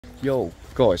Yo,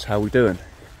 guys, how we doing?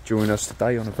 Join us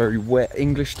today on a very wet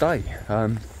English day.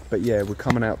 But yeah, we're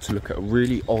coming out to look at a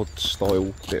really odd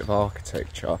style bit of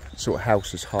architecture. Sort of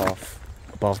house is half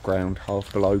above ground,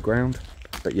 half below ground.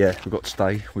 But yeah, we've got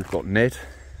today, we've got Ned,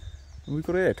 and we've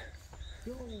got Ed.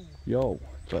 Yo,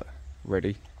 but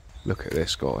ready? Look at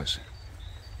this, guys.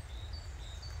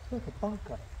 Like a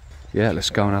bunker. Yeah,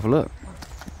 let's go and have a look.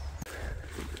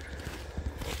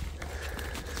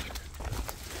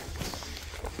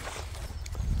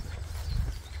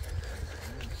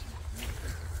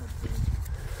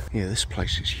 Yeah, this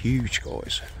place is huge,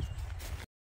 guys.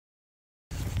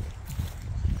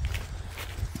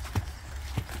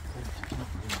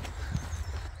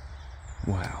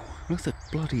 Wow, look at the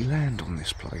bloody land on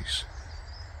this place.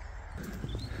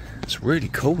 It's really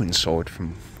cool inside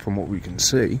from what we can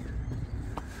see.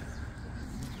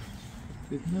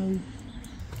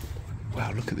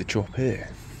 Wow, look at the drop here.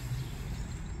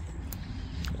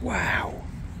 Wow.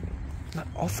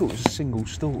 I thought it was a single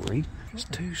story. It's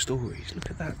 2 stories.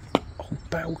 Look at that old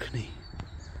balcony.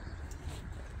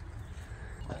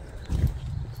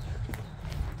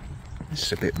 This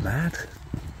is a bit mad.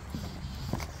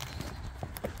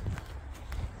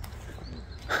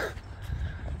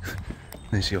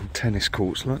 There's the old tennis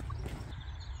courts, look.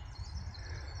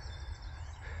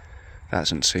 That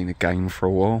hasn't seen a game for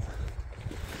a while.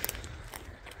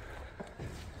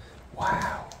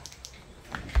 Wow.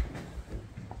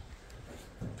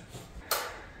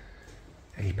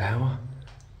 Any power?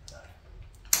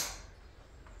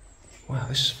 Wow,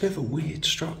 this is a bit of a weird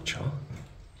structure.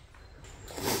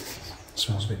 It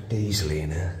smells a bit diesely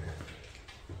in here.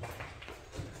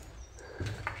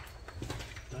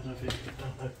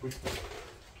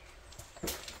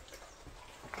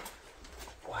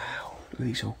 Wow, look at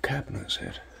these old cabinets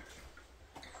here.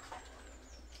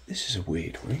 This is a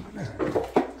weird room, isn't it?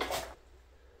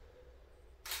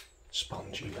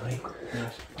 Spongy, mate.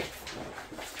 Yes.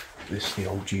 This is the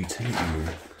old utility room.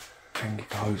 Hang your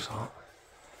clothes up.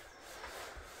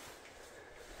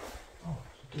 Oh,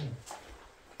 it's a door.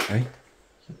 Okay.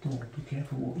 It's a door. Be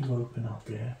careful what you open up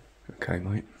there. Okay,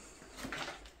 mate.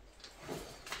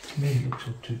 To me, it looks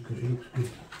all too good. It looks good.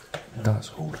 It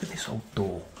does. Oh, look at this old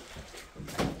door.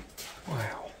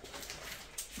 Wow.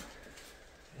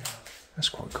 Yeah. That's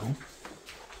quite cool.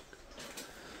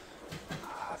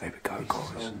 Ah, there we go,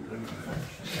 guys.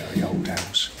 Very old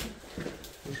house.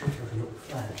 It's got like a little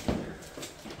flat.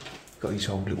 Got these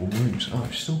old little rooms. Oh,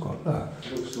 I've still got that.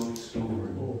 It looks like a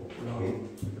storeroom. Oh, no.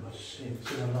 I see.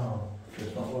 It's an alarm.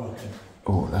 It's not working.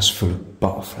 Oh, that's full of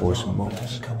butterflies and It moths.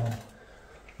 hasn't come on.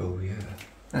 Oh, yeah.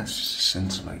 That's just a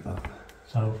sensor, mate, that.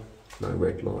 So, No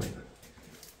red light.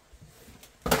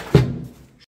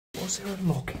 Was there a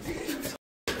lock in it?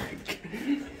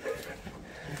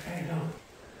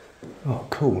 Oh,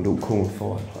 cool. Little corner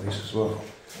fireplace as well.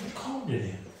 it's cold in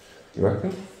here. You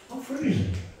reckon? I'm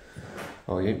freezing.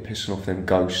 Oh, you ain't pissing off them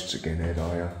ghosts again, Ed,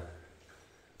 are you?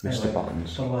 Mr. Anyway,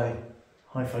 Buttons. by the way,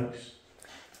 hi folks.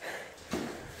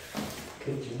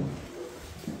 Kitchen.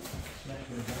 Smash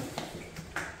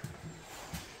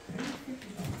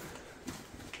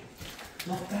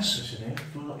Not asbestos in it,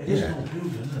 but it is an old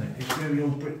building, isn't it? It's very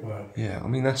old brickwork. Yeah, I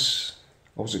mean, that's...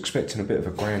 I was expecting a bit of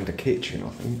a grander kitchen, I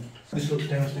think. This looks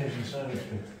downstairs in the service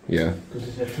room. Yeah. Because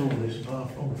it's their toilet, it's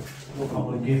bathroom. Look, I'm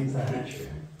going to give that.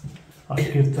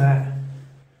 I'd give that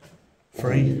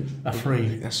free. A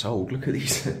free. That's old. Look at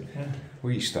these. Yeah.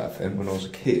 We used to have them when I was a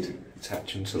kid.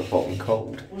 Attach them to the hot and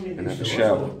cold and have a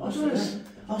shower. I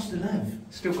still have.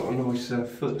 Still got a nice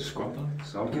foot scrubber,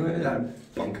 so I'll give it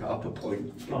that bunk it up a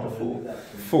point. Oh,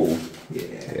 4? Yeah.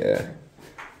 Yeah.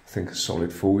 I think a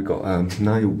solid 4. We got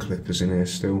nail clippers in here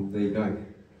still. There you go.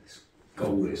 It's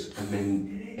goldless and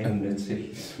then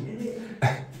amenities.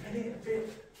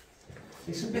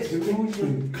 It's a bit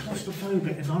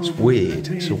claustrophobic. It's weird.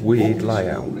 It's a weird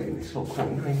layout. It's not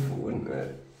quite painful, isn't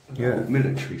it? Yeah.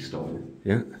 Military style.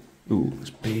 Yeah. Ooh, there's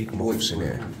big moths in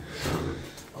here.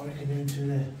 I reckon they're into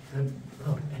there.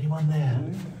 Oh, anyone there?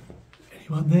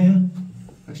 Anyone there?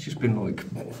 It's just been like,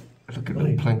 look at a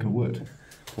little plank of wood.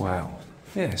 Wow.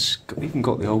 Yes, even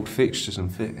got the old fixtures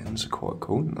and fittings. Are quite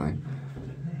cool, aren't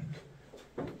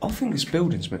they? I think this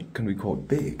building's going to be quite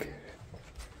big.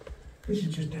 This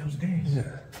is just downstairs.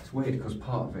 Yeah. It's weird because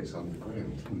part of it's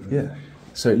underground, isn't it? Yeah.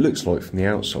 So it looks like from the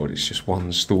outside it's just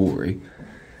 1 story,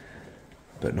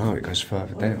 but no, it goes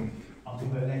further down. I'll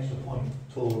give it an extra point.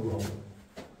 Toilet roll.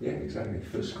 Yeah, exactly.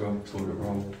 Foot scrub, toilet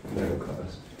roll, nail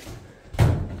cutters.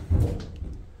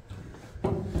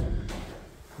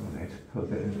 Put a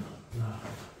bit in. No.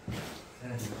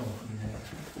 There's a coffee there.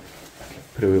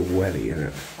 Put a little welly in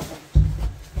it.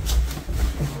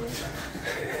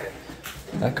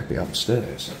 That could be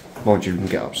upstairs. Mind you, we can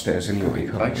get upstairs anyway.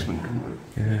 Basement, couldn't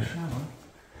it? Yeah.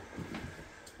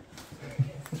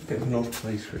 It's a bit of an odd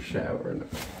place for a shower, isn't it?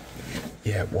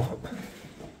 Yeah, what?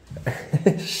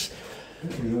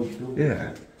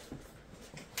 Yeah.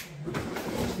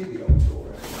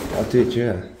 I did,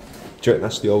 yeah. Do you reckon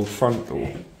that's the old front door?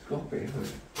 It's got to be, isn't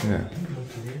it? Yeah.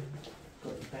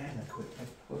 Got the band equipment.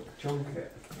 What, junk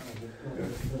it?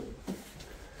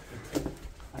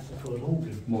 That's for an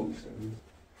organ. Monster.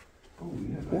 Oh,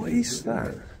 yeah. What is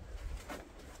that?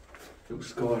 Little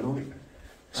skylight.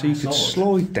 So you could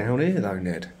slide down here though,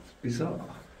 Ned. Bizarre.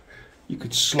 You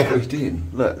could slide in.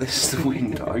 Look, this is the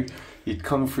window. You'd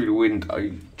come through the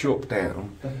window, drop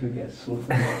down, Definitely get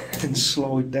sloppy. and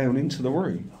slide down into the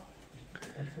room.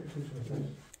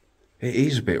 It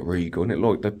is a bit regal, isn't it?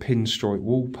 Like the pinstripe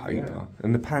wallpaper. Yeah.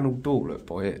 And the panelled door, look,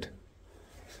 by it.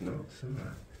 It's nuts, isn't it?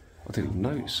 I didn't even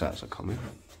notice that as I come in.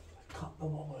 Cut the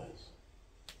wires.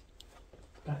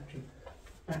 Battery.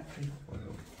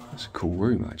 That's a cool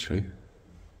room, actually.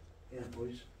 Yeah,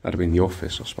 boys. That'd have been the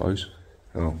office, I suppose.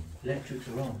 Oh. Electrics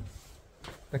are on.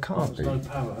 There can't be. There's no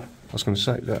power. I was going to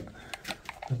say that.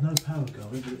 There's no power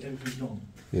going, but everything's on.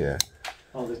 Yeah.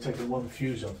 Oh, they've taken one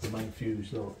fuse off, the main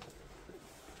fuse, look.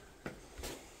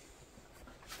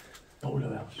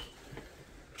 Boiler house.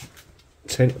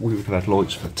 We would have had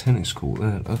lights for a tennis court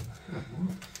there, look.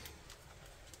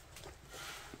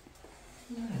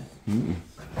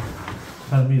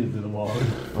 Had me in a while.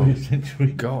 20th century.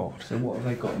 God. So what have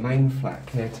they got? Main flat,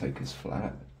 caretaker's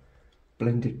flat,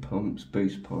 blended pumps,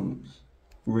 boost pumps,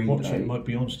 relay. Watch it, might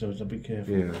be on still, so be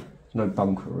careful. Yeah. There's no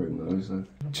bunker room though, is there?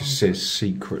 Just says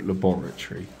secret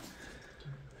laboratory.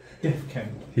 Death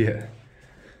camp. Yeah.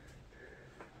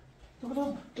 Look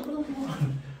at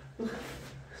them.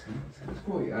 It's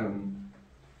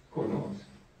quite nice.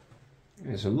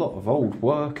 There's a lot of old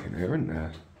work in here, isn't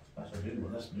there? That's a new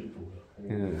one, that's a new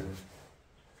boiler. Yeah.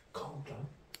 Cold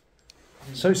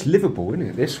though. So it's livable, isn't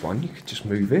it? This one, you could just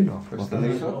move in after. Press the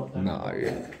lever.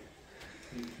 No.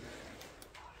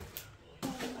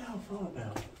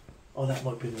 Oh, that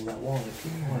might be all that wire.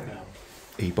 Right now.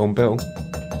 E-bomb bell.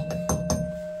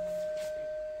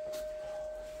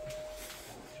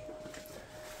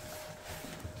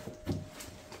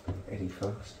 Eddie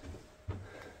first.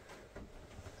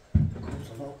 There's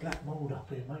a lot of black mould up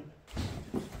here, mate.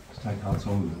 Let's take our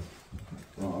time.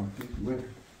 Right,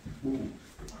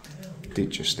 Did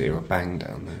just hear a bang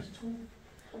down there.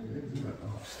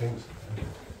 Oh, stinks.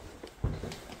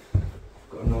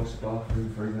 Got a nice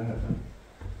bathroom through there.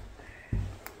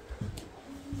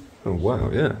 Oh wow,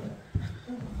 yeah.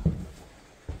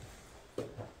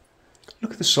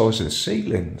 Look at the size of the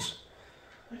ceilings.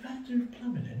 They've had to do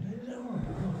plumbing in there, is that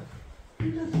horrible?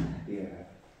 Who does that? Yeah.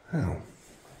 How?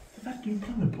 They've had to do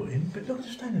plumbing put in, but look at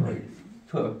the standing there.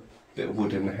 Put a bit of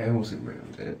wood in the housing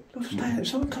round it. Look at the standing.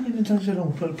 Someone come in and said,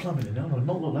 oh, put plumbing in. No,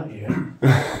 not like that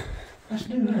yet. That's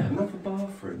new, isn't it? Another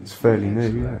bathroom. It's fairly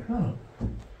new, yeah. Oh.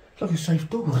 It's like a safe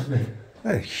door, isn't it?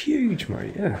 They're huge,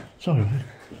 mate, yeah. Sorry, mate.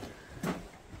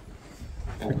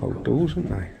 Big old doors, aren't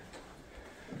they?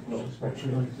 What's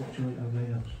your over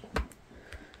the house?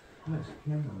 Oh, it's a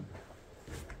piano.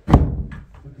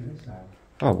 Look at this house.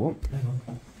 Oh, what? Hang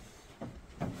on.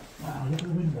 Wow, look at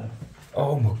the window.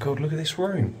 Oh my god, look at this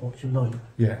room. What's your light?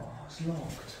 Yeah. Oh, it's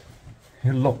locked.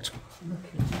 You're locked. Look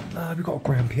at No, we've got a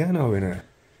grand piano in it.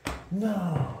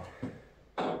 No.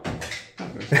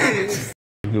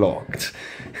 Locked.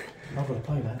 I've got to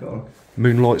play that. Go on.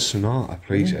 Moonlight Sonata,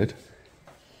 please, Ed.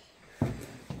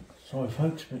 Sorry,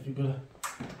 folks, but you've got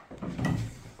to.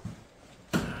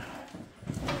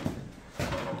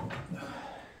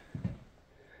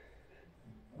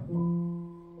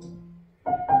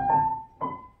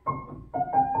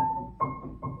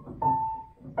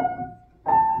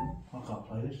 I can't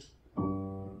play this.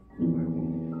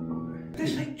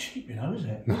 This ain't cheap, you know, is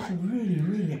it? No. It's really,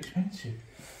 really expensive.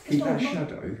 Keep that There's no-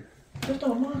 shadow. There's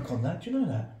no mark on that, do you know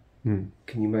that?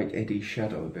 Can you make Eddie's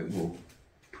shadow a bit more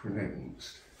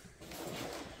pronounced?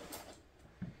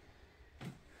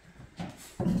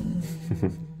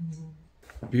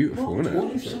 Beautiful, isn't Why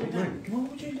it?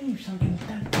 would you leave something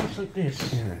that looks like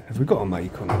this? Yeah. Have we got a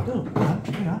make on it? Look,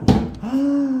 yeah.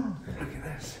 Look at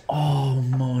this. Oh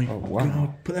my Oh, wow.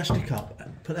 god. Put that stick up.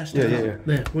 Put that stick Yeah, up. yeah, yeah.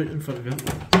 There, wait in front of you.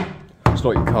 It's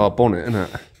like your car bonnet, isn't it?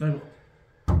 No,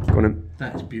 Go on in.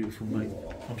 that is beautiful, mate.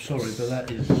 I'm sorry, but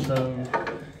that is so.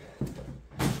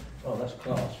 Oh, that's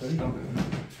class, really.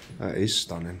 That is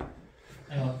stunning.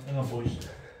 Hang on, boys.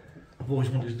 I've always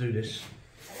wanted to do this.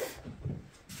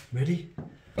 Ready?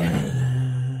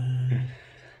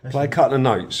 Play a couple of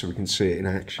notes so we can see it in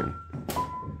action.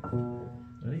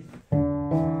 Ready?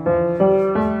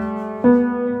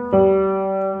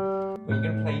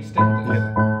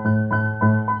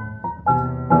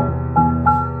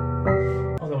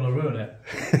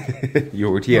 You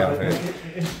already have it.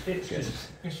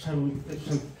 It's so,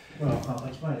 well, I can't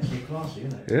explain it. It's so classy,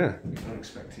 isn't it? Yeah.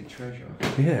 Unexpected treasure.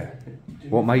 Yeah.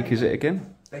 What make is it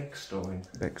again? Beckstein.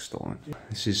 Beckstein.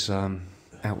 This is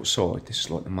outside. This is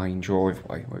like the main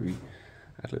driveway where we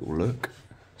had a little look.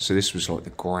 So this was like the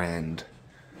grand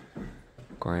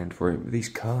room. These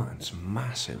curtains are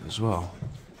massive as well.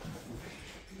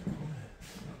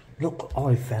 Look,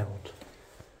 I found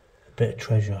a bit of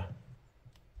treasure.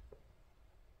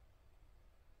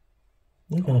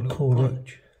 We're going to call it.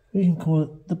 We can call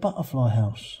it the butterfly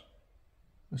house.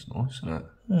 That's nice, isn't it?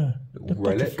 Yeah, Little the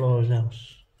relic. butterfly's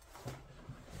house.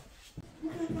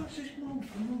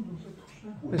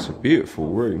 It's a beautiful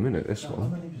room, isn't it? This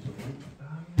one.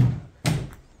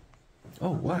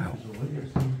 Oh wow.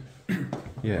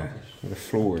 Yeah, the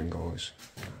flooring, guys.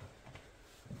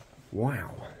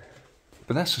 Wow.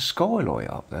 But that's a skylight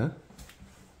up there.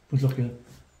 It's like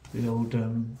the old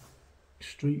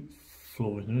street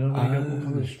floors. You know, when you go walk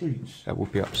on the streets. That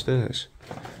would be upstairs.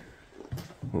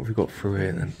 What have we got through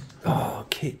here then? Oh,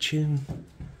 kitchen.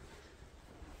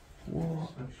 What?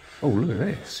 Oh, look at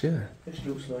this, yeah. This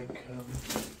looks like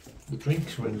the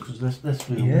drinks room, because that's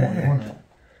the Yeah. wine, isn't it?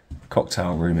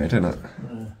 Cocktail room here, isn't it?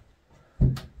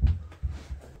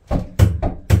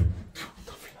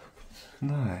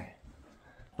 No.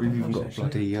 We've even got a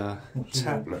bloody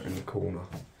tablet in the corner.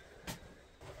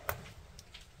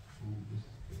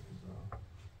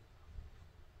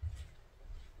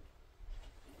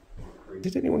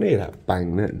 Did anyone hear that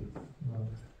bang then? No.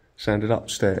 Sounded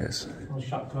upstairs. I'll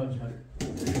shut curtains,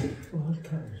 mate. Oh, those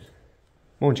curtains.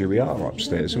 Mind you, we are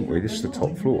upstairs, aren't we? This is the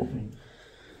top floor. And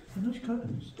those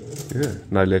curtains. Yeah,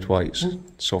 no lead weights,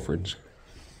 sovereigns.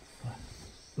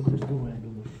 Look at this door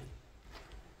handle.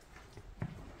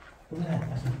 Look at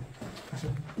that. That's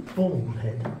a bald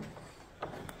head.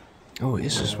 Oh, it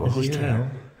is as well, This is yeah. tail.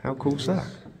 How cool's that?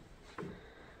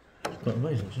 It's quite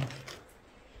amazing, actually.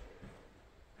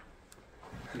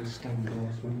 There's a stained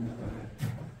glass window there.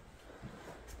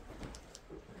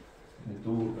 And the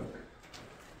door look.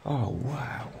 Oh,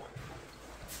 wow.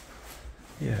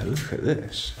 Yeah, look at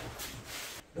this.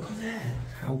 Look at that.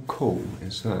 How cool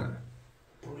is that?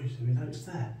 Boys, have you noticed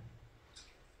that?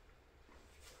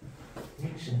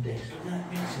 Mixing desk. Look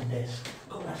at that mixing desk.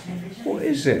 God, that's never What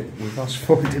is it with us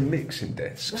finding mixing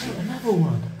desks? Look, another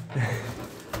one.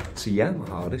 It's a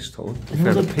Yamaha this time. We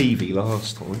found a PV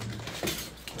last time.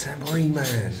 Tambourine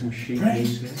Man. Some sheet Right.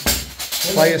 music.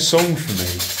 Play a song for me.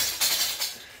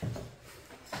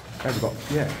 Oh, we've got,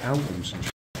 yeah, albums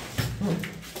and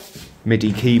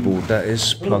MIDI keyboard, that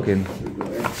is, plug in. You know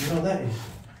what that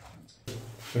is?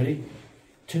 Ready?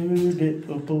 Two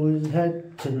little boys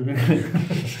had two.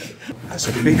 That's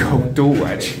a big old door,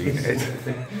 actually.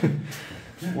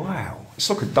 Wow. It's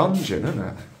like a dungeon, isn't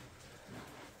it?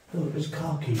 Look, there's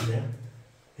car keys there.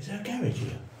 Is there a garage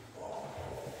here?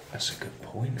 That's a good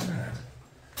point, isn't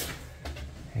it?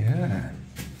 Yeah.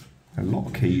 A lot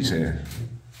of keys here.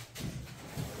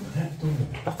 Look at that door.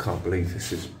 I can't believe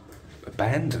this is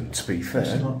abandoned, to be It's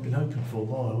fair. not been open for a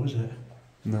while, is it?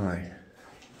 No.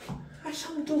 That's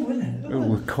on the door, isn't it? Look Oh, at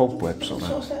with that. cobwebs on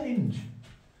What's it. that hinge?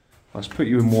 Let's put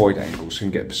you in wide angle so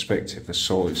you can get perspective, the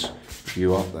size of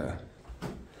you up there.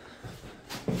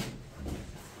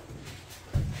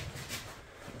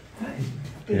 That is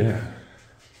big. Yeah.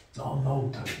 A lot of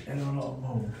mould, though. There's a lot of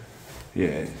mould.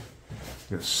 Yeah.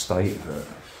 The state of it.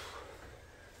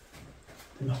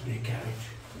 There must be a garage.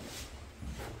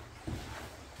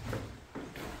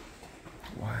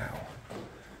 Wow.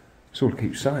 That's all I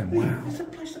keep saying, wow. Is there a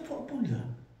place to put a boiler?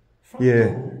 Front Yeah,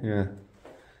 door? yeah.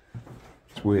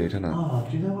 It's weird, isn't it? Ah,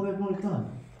 do you know what they might have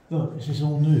done? Look, this is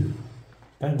all new.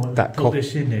 They might That put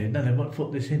this in here. No, they might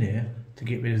put this in here to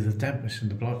get rid of the dampness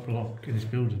and the block in this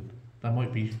building. That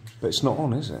might be. But it's not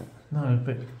on, is it? No,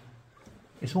 but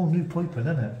it's all new piping,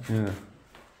 isn't it? Yeah.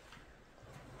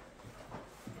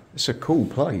 It's a cool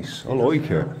place. I like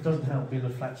it. It doesn't help being a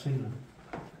flat ceiling.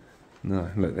 No,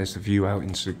 look, there's the view out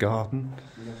into the garden.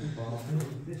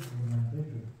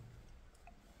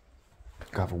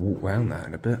 Go have a walk round that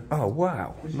in a bit. Oh,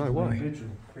 wow. No way.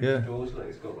 Yeah. Doors, like,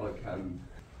 it's got like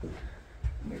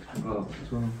extra glass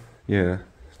as well. Yeah.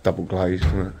 It's double glazed,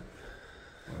 isn't it?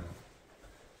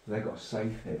 They got a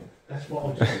safe here. That's what I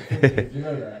was thinking. Do you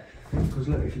know that? Because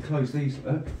look, if you close these,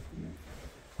 look.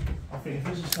 I think if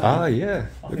there's a safe. Ah, yeah.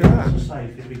 I Look think at if that. there's a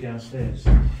safe, it'd be downstairs.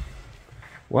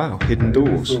 Wow, hidden Who'd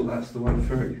have doors. thought that's the one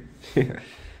through. Yeah.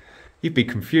 You'd be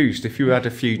confused if you had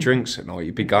a few drinks at night.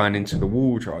 You'd be going into the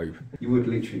wardrobe. You would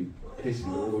literally piss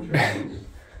in the wardrobe.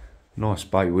 Nice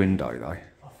bay window, though.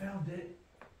 I found it.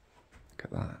 Look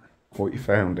at that. What you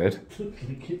found, Ed? Look at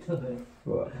the kit there.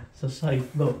 What? It's a safe,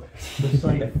 look. The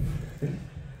safe.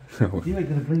 You ain't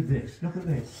gonna believe this. Look at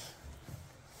this.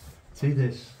 See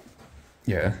this?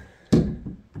 Yeah.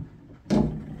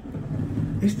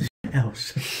 It's the shit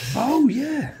house. Oh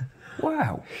yeah.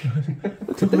 Wow.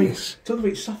 Look at this. Talk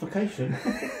about suffocation.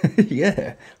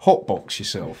 Yeah. Hotbox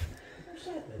yourself. What's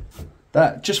that then?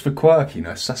 That, just for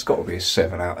quirkiness, that's got to be a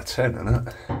 7 out of 10, isn't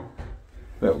it?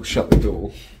 That'll shut the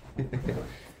door.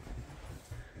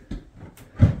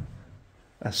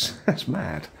 That's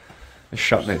mad. They're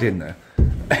shutting it in there.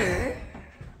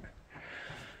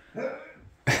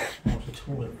 What's the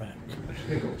toilet rack?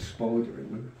 They got a spider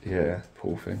in them. Yeah,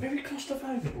 poor thing. Very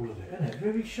claustrophobic, all of it, isn't it?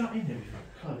 Very shut in, everything.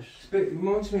 Close. It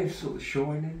reminds me of sort of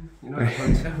Shining, you know, a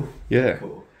hotel. Yeah.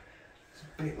 Cool. It's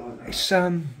a bit like that. It's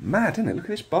mad, isn't it? Look at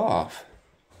this bath.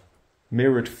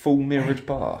 Mirrored, full mirrored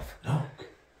bath. Look.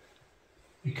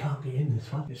 You can't get in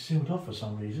this one. It's sealed off for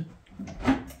some reason.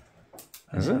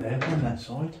 Is it? There, on that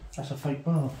side. That's a fake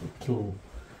bath. Cool.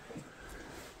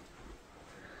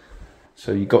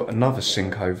 So you got another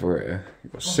sink over here.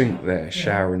 You've got a sink there,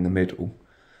 shower in the middle,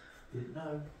 Didn't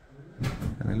know.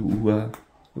 and a little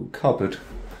cupboard,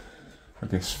 I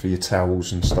guess, for your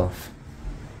towels and stuff.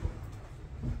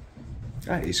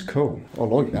 That is cool. I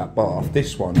like that bath.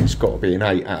 This one has got to be an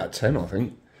 8 out of 10, I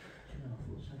think.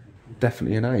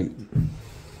 Definitely an 8.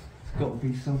 It's got to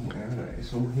be somewhere, isn't it?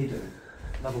 It's all hidden.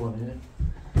 Another one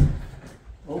here.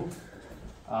 Oh.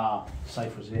 Ah,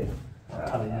 safe was here. I'm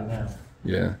telling you now.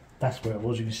 Yeah. That's where it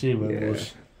was. You can see where it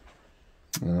was.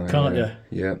 Oh, Can't yeah.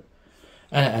 Yeah.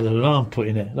 And it had an alarm put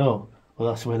in it. No. Well,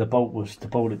 that's where the bolt was to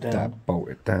bolt it down. That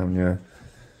bolted down, yeah.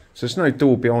 So there's no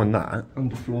door behind that.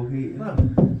 Underfloor heating. No,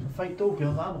 it's a fake door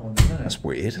behind the other one, isn't it? That's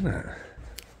weird, isn't it?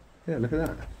 Yeah, look at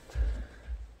that.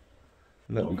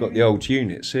 Look, we've got the old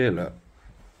units here, look.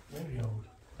 Very old.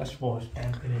 That's why it's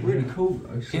damp in here. Really cool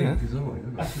though, sleek Yeah. design, isn't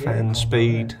it? That's the Fan aircon,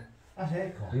 speed. That's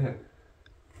aircon. Yeah.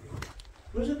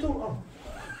 Where's the door? Oh.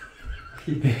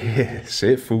 Yeah, see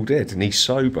it, full dead, and he's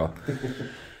sober.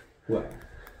 What?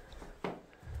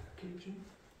 Kitchen.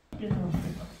 Yeah,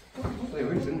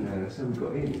 There is, isn't there? That's how we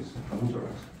got in. It's under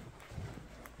us.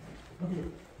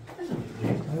 That's a bit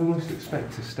weird. I almost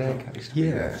expect a staircase to be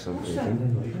Yeah. there for some What's that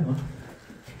reason. then, Lee? Hang on.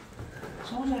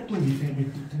 So what's that door you think we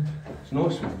did? It's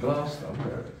nice with glass though, isn't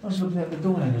it? I was looking at the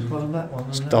door hangers, well, and that one.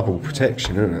 It's and that double one.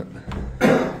 protection, isn't it?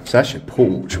 It's actually a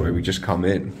porch where we just come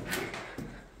in.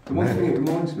 The one thing it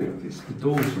reminds me of is the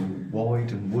doors are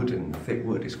wide and wooden, thick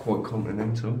wood. It's quite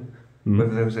continental.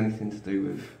 Whether there was anything to do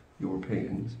with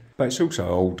Europeans. But it's also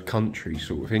old country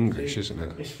sort of English, isn't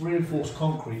it? It's reinforced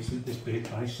concrete in this big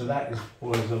place, so that is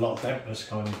where there's a lot of dampness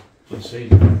coming to the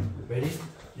ceiling. Ready?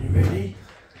 You ready?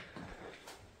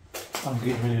 I'm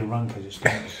getting ready to run because it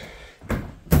stinks.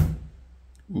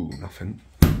 Ooh, nothing.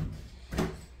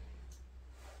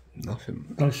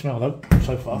 Nothing. No smell though,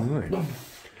 so far. No.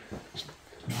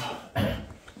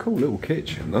 Cool little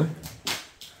kitchen though.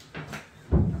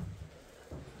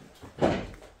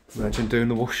 Imagine doing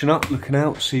the washing up, looking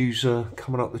out, see who's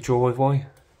coming up the driveway.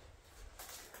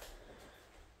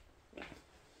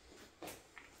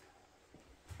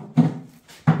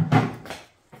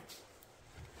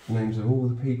 Names of all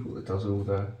the people that does all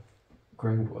the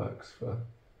groundworks for.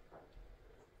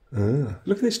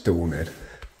 Look at this door, Ned.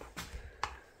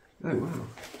 Oh wow!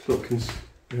 It's like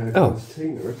Oh.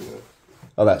 concertina, isn't it?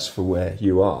 Oh, that's for where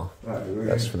you are. Oh, really?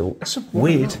 That's for the. That's a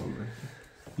weird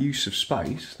use of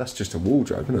space. That's just a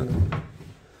wardrobe, isn't it?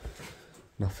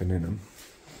 Nothing in them.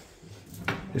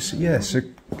 It's a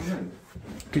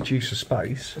good use of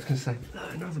space. I was going to say,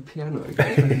 another piano.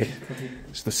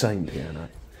 It's the same piano.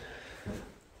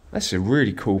 That's a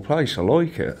really cool place. I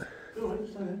like it.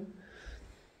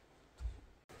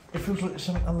 It feels like there's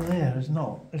something under there. There's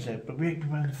not, is it? But we ain't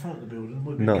been around the front of the building.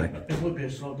 Would be No. It would be a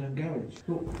slide down garage.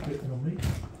 Look, clicking on me.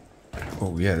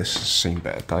 Oh yeah, this has seen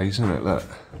better days, isn't it? Look,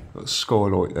 got the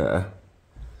skylight there.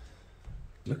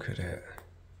 Look at it.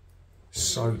 It's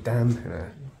so damp in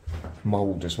it.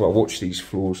 Mould as well. Watch these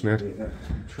floors, Ned.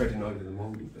 Treading over the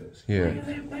mouldy bits. Yeah.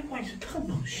 They waste a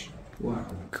ton of shit. Wow.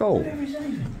 Cool. There is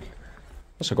anything.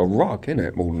 Also got a rug in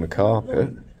it more than the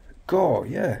carpet. God,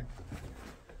 yeah.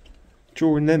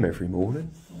 Drawing them every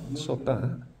morning. Sod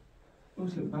that.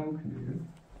 What's the balcony?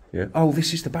 Yeah. Oh,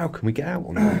 this is the balcon we get out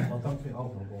on. I don't think I'll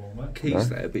go on that. Keys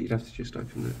there, but you'd have to just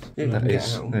open this. Yeah, that Get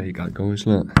is. out. There you go, guys.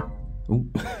 Look. Oh.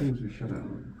 Things we shut out.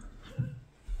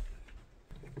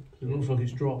 It looks like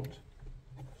it's dropped.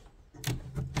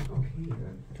 Oh, here.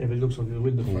 Yeah, but it looks like the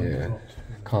window frame Yeah. dropped.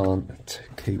 Can't.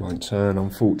 Key won't turn,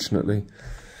 unfortunately.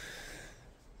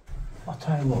 I'll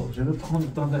tell you what, if the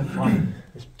pond done that front,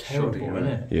 it's terrible, Shoddy, isn't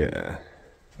it? Yeah.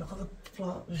 Look at the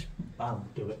like, just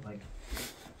do it, mate.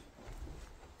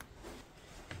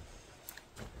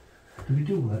 Did we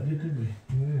do all that, didn't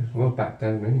we? Yeah. Well, back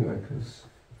down anyway, because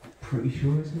pretty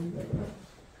sure it's in there.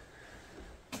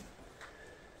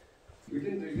 We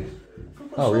didn't do this.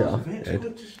 Oh, yeah.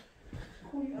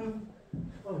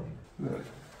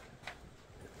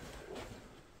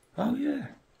 Oh yeah.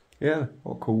 Yeah,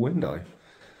 what a cool window.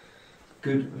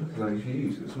 Good look at those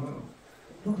views as well.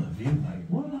 Look at that view, mate.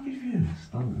 What a lovely view.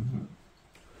 Stunning,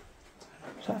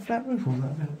 isn't Is that a flat roof or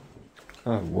that bit?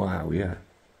 Oh wow, yeah.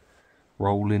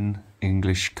 Rolling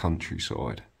English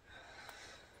countryside.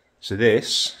 So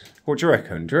this, what do you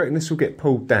reckon? Do you reckon this will get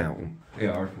pulled down? it?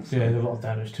 Yeah, I reckon so. Yeah, there's a lot of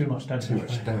damage. Too much damage. Too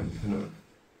much damp, isn't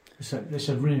it? It's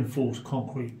a reinforced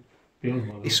concrete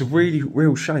building. It's a really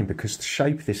real shame because the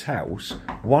shape of this house,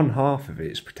 one half of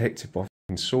it is protected by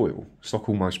f***ing soil. It's like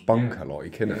almost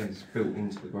bunker-like, isn't Yeah, it? it's built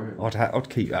into the ground. I'd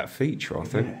keep that feature, I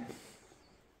think. Yeah.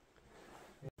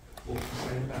 What's the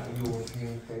same about the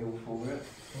European feel for it?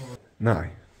 No.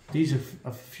 These are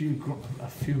a few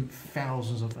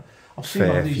thousands of. I've seen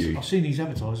Fair like these. few. I've seen these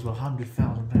advertised for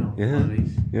 £100,000. Yeah. One of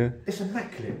these. Yeah. It's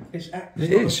immaculate. It's It got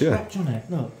is, a yeah. scratch on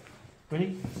it. Look,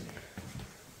 ready?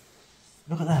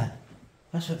 Look at that.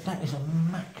 That is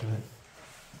immaculate.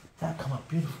 That come up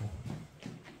beautiful.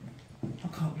 I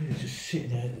can't believe it's just sitting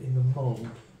there in the mould.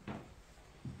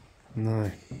 No.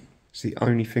 It's the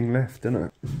only thing left, isn't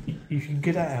it? You can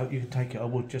get that out. You can take it. I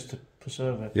would just to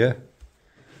preserve it. Yeah.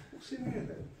 What's in here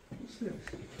then? What's this?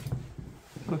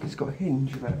 Look, it's got a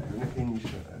hinge there and a hinge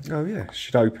there. Oh yeah.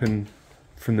 Should open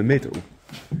from the middle.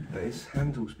 But its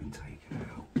handle's been taken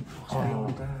out. What's Oh,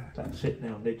 beyond that? that's it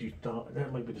now. Then you start.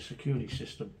 That may be the security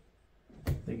system.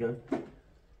 There you go.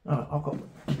 Oh, I've got.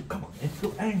 Come on, Ed.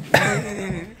 Look,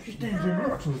 Andrew. She stands in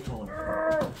rocks all the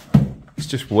time. It's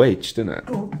just wedged, isn't it?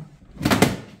 Go on.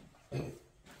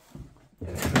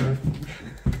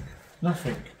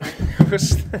 Nothing.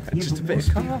 What's that? Yeah, Just a but bit what's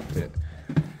of the- carpet.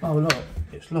 Oh look,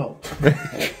 it's locked.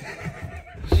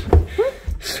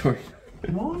 Sorry.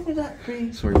 Why would that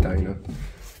be Sorry, Dana.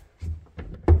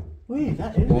 weird?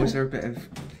 That is. Or is there a bit of...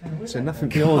 Is there nothing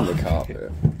behind the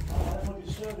carpet?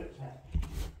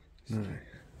 No.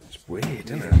 It's weird,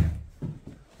 isn't it?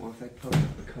 What if they plugged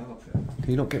up the carpet?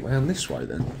 Can you not get round this way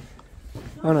then?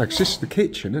 Oh no, 'cause this is the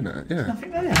kitchen, isn't it? There's Yeah.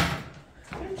 nothing there.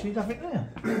 Actually, nothing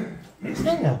there. It's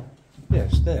there. Yeah,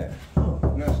 it's there. No,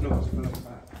 it's not. It's full of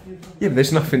that. Yeah, but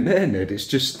there's nothing there, Ned. It's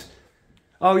just...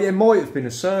 Oh yeah, might have been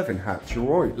a serving hatch, you're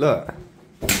right, look.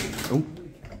 Oh,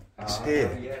 it's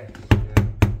here. Yeah.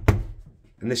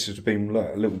 And this has been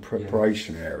look, a little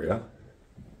preparation area.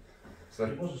 So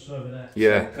It was a serving there.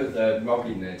 Yeah. put the rug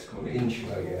in there to kind of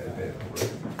insulate it a bit.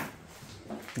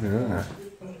 Yeah.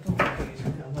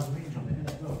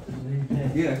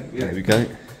 Yeah, There we go.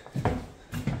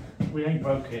 We ain't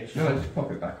broke it. No, just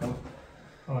pop it back on.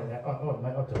 Alright, mate,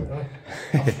 I'll do it. Alright.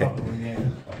 I'll struggle in the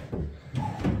end.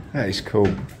 That is cool.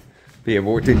 But yeah,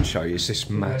 what I didn't show you is this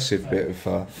massive bit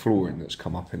of flooring that's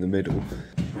come up in the middle.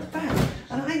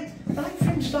 And I ain't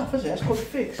thin stuff, is it? That's called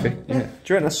fixed. Yeah. Do you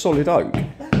reckon that's solid oak?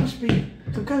 That must be,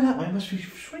 to go that way, it must be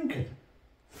shrinking.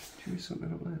 Do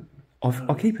something like that.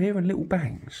 I keep hearing little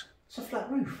bangs. It's a flat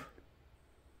roof.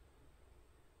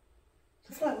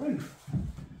 It's a flat roof.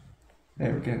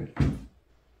 There again.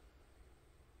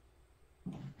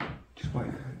 Just wait.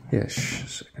 Yeah, shh, a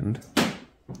second.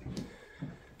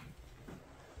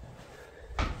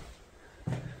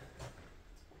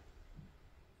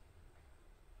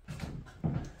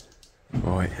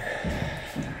 Right.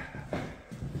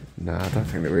 No, I don't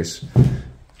think there is.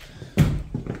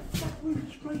 Flat roof,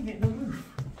 straight in the roof.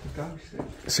 The ghost then.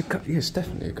 It's a yeah, it's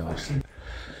definitely a ghost.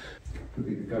 Could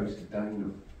be the ghost of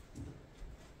Dana.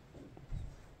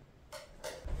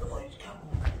 The lights come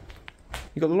on.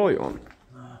 You got the light on?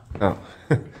 No.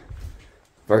 Oh.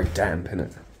 Very damp, isn't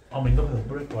it? I mean, look at the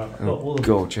brickwork. Look, Oh, all the,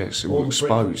 God, yes, it all was the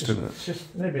brick- exposed, isn't it? It's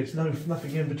just, maybe it's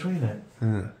nothing in between it.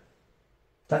 Yeah.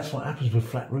 That's what happens with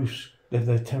flat roofs.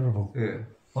 They're terrible. Yeah.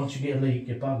 Once you get a leak,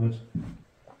 you're buggered.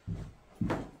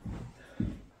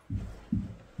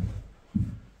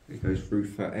 There goes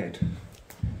roof for Ed.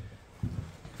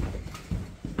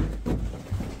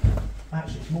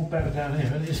 Actually, it's more better down here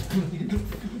than it is.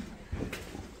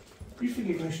 You think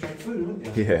it goes straight through,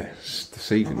 wouldn't you? Yeah, it's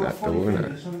deceiving that door, isn't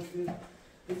it?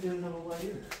 Is there another way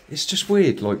in? It's just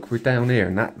weird, like we're down here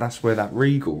and that's where that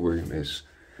regal room is,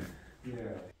 Yeah.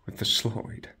 with the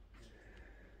slide.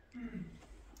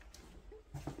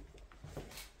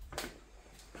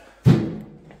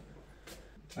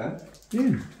 Huh?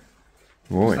 You.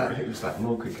 Right. It was that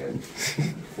log again.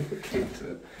 Kicked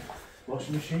it.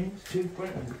 Washing machines, toothbrush.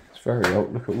 It's very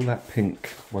old. Look at all that pink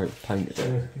where it's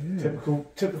painted.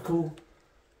 Typical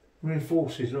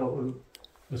reinforces like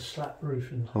the slat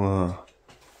roof and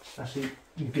that's it.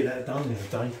 You get that done the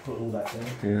other day, put all that down.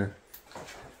 Yeah.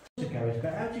 The garage,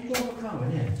 but how do you drive a car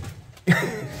in here?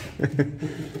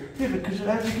 Yeah, because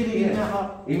how do you get it in that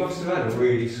up? He must have had a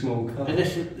really small car.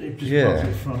 Unless it just plugs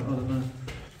in front, I don't know.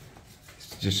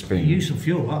 It's just You been use some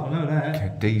fuel up, I know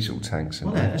that. diesel tanks in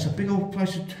Well, there. that's a big old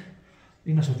place.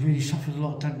 He must have really suffered a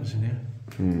lot of dampness in here.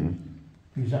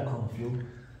 Use that kind of fuel.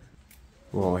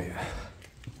 Right.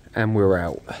 And we're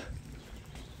out.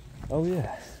 Oh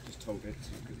yeah. Just told Ed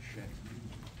to look at the shed.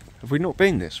 Have we not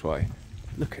been this way?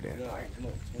 Look at it. No, not.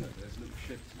 There's a little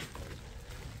shed.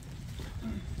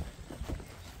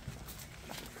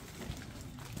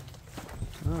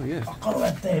 Oh yeah. I can't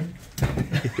have them.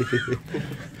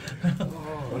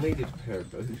 Oh, I needed a pair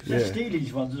of boots. Let's steal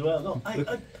these ones as well. Look, hey,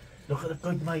 look at the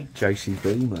good mate.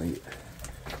 JCB, mate.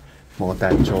 My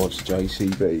dad drives a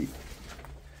JCB.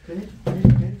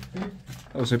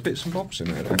 Oh, there's a bits and bobs in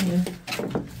there then. Yeah.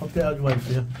 I'll get out of your way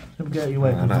for you. Let me get out of your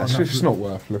way. No, it's not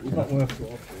worth looking Not at. worth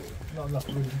it. Not enough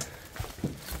room.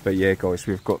 But yeah, guys,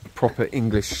 we've got the proper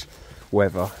English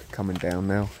weather coming down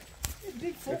now.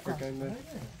 Big forecast.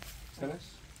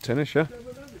 Tennis? Tennis, yeah?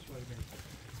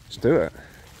 Let's do it.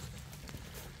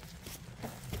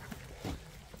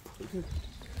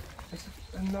 There's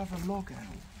another log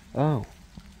out. Oh,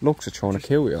 logs are trying to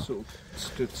kill you. Sort of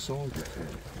stood silent there.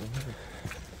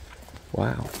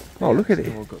 Wow. Oh, look at it.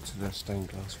 I got to the stained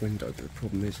glass window, but the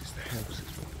problem is the house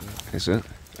is not there. Is it?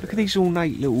 Look at these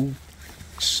ornate little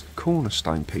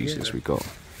cornerstone pieces we got.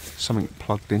 Something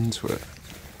plugged into it.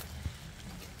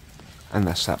 And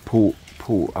that's that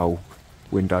porthole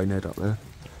window Ned up there.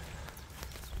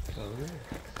 Oh,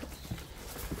 yeah.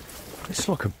 It's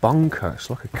like a bunker. It's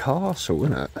like a castle,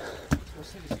 isn't it? I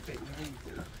said it's a bit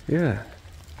naval. Yeah.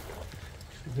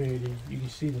 Really, you can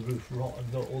see the roof rot and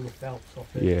got all the felts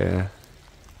off it. Yeah.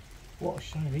 What a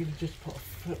shame. He'd just put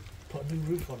a new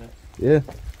roof on it. Yeah.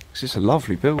 It's a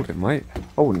lovely building, mate.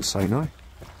 I wouldn't say no.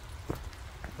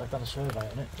 They've done a survey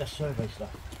on it. That's survey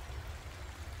stuff.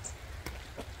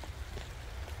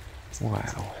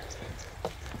 Wow.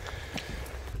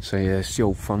 So yeah, it's the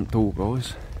old front door,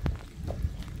 guys.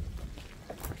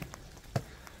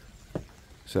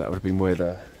 So that would have been where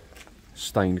the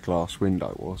stained glass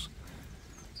window was.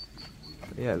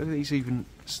 But yeah, look at these, even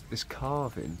this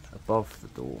carving above the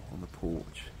door on the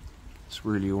porch. It's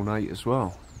really ornate as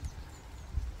well.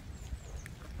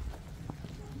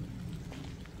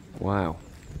 Wow.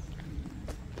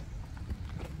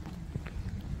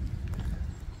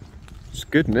 It's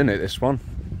good, isn't it, this one?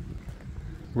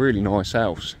 Really nice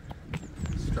house.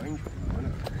 Strange one, isn't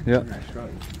it? Yeah. Very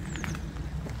strange.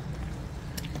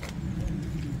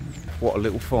 What a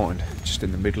little find, just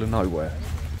in the middle of nowhere.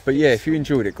 But yeah, if you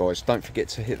enjoyed it, guys, don't forget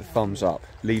to hit the thumbs up.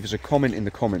 Leave us a comment in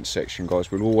the comments section,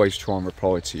 guys. We'll always try and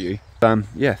reply to you.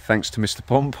 Yeah, thanks to Mr.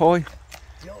 Pompey.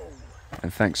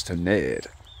 And thanks to Ned.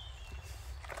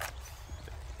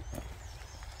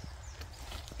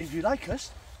 If you like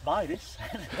us, buy this.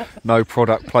 No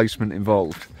product placement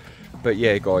involved. But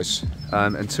yeah, guys,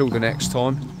 until the next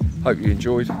time, hope you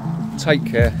enjoyed. Take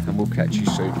care, and we'll catch you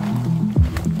soon.